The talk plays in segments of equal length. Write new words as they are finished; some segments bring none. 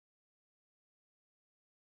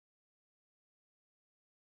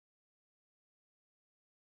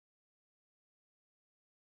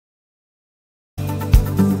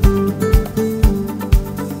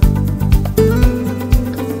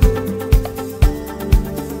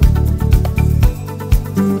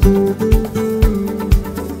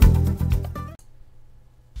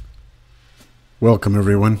Welcome,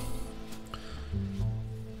 everyone.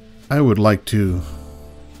 I would like to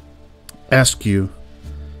ask you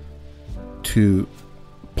to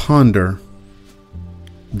ponder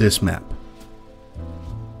this map.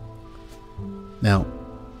 Now,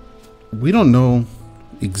 we don't know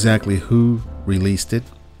exactly who released it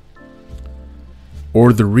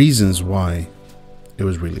or the reasons why it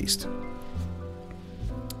was released.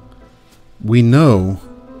 We know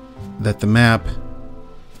that the map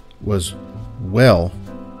was well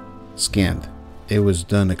scanned. It was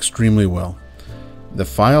done extremely well. The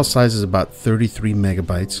file size is about 33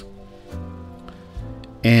 megabytes,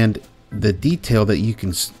 and the detail that you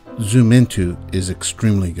can zoom into is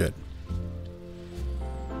extremely good.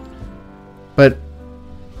 But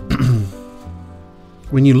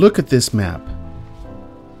when you look at this map,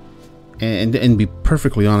 and be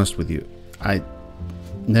perfectly honest with you, I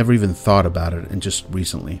never even thought about it, and just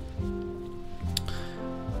recently.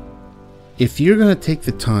 If you're going to take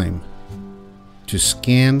the time to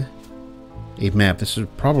scan a map, this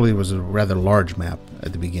probably was a rather large map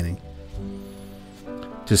at the beginning,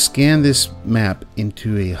 to scan this map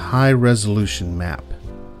into a high resolution map,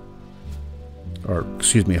 or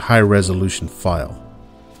excuse me, high resolution file,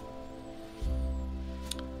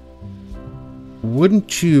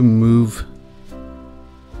 wouldn't you move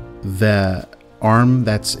the arm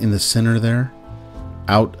that's in the center there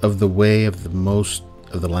out of the way of the most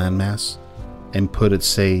of the landmass and put it,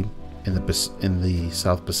 say, in the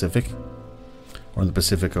South Pacific or in the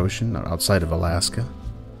Pacific Ocean outside of Alaska?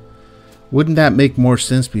 Wouldn't that make more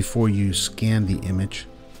sense before you scan the image?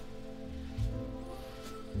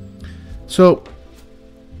 So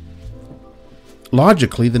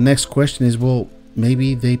logically, the next question is, well,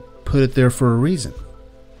 maybe they put it there for a reason.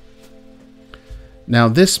 Now,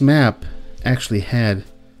 this map actually had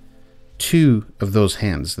two of those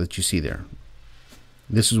hands that you see there.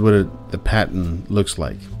 This is what the pattern looks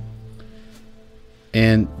like.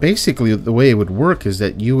 And basically the way it would work is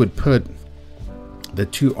that you would put the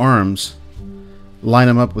two arms, line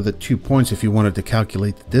them up with the 2 points. If you wanted to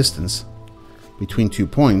calculate the distance between 2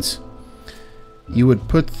 points, you would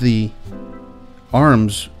put the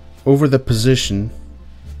arms over the position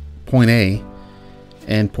point A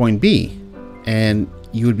and point B, and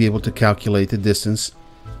you would be able to calculate the distance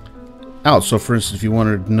out. So for instance, if you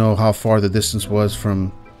wanted to know how far the distance was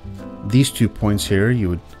from these 2 points here, you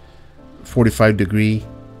would 45 degree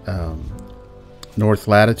north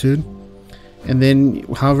latitude, and then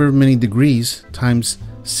however many degrees times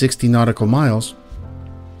 60 nautical miles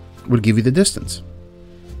would give you the distance,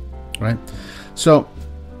 right? So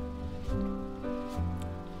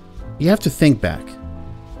you have to think back.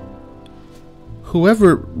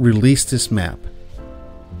 Whoever released this map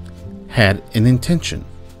had an intention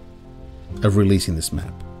of releasing this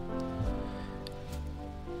map.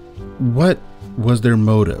 What was their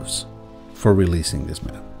motives for releasing this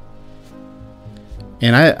map?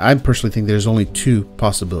 And I personally think there's only two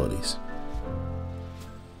possibilities.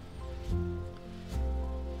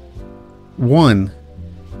 One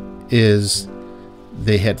is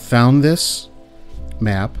they had found this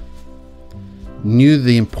map, knew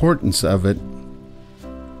the importance of it,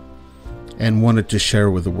 and wanted to share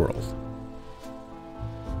with the world.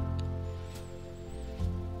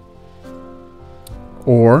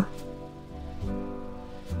 Or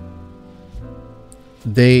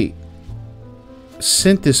they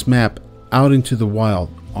sent this map out into the wild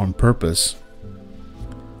on purpose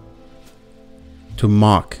to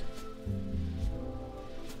mock.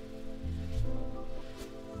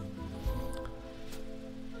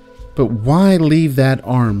 But why leave that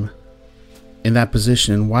arm in that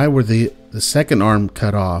position? And why were the second arm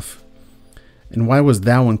cut off? And why was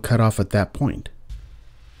that one cut off at that point?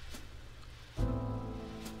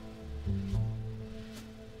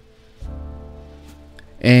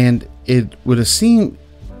 And it would seem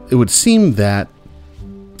that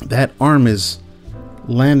that arm is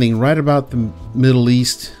landing right about the Middle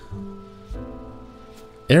East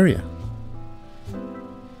area.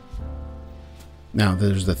 Now,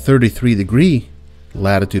 there's the 33 degree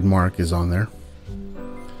latitude mark is on there.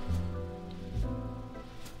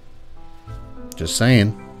 Just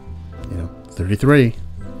saying, 33.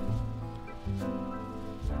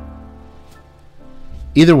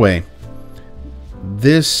 Either way,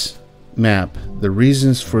 this map, the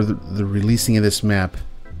reasons for the releasing of this map,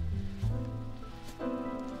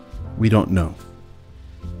 we don't know.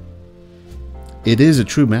 It is a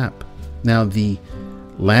true map. Now, the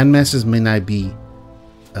land masses may not be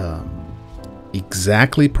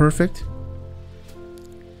exactly perfect,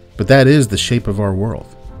 but that is the shape of our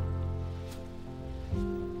world.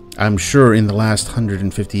 I'm sure in the last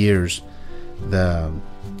 150 years, the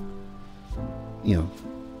you know,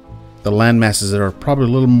 the land masses that are probably a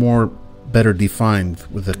little more better defined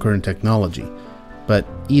with the current technology. But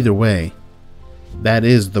either way, that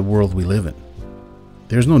is the world we live in.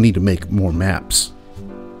 There's no need to make more maps.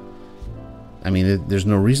 I mean, there's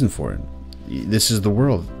no reason for it. This is the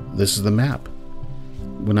world. This is the map.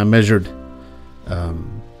 When I measured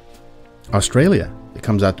Australia, it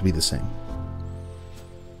comes out to be the same.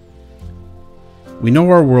 We know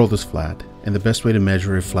our world is flat, and the best way to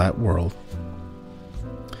measure a flat world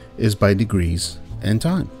is by degrees and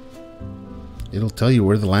time. It'll tell you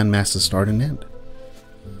where the land masses start and end.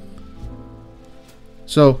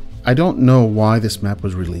 So, I don't know why this map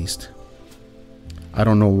was released. I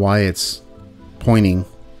don't know why it's pointing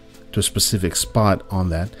to a specific spot on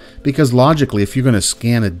that. Because logically, if you're going to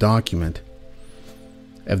scan a document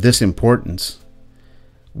of this importance,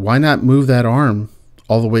 why not move that arm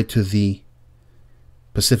all the way to the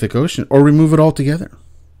Pacific Ocean, or remove it altogether,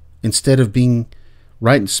 instead of being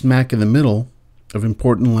right smack in the middle of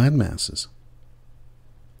important land masses?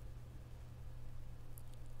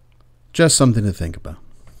 Just something to think about.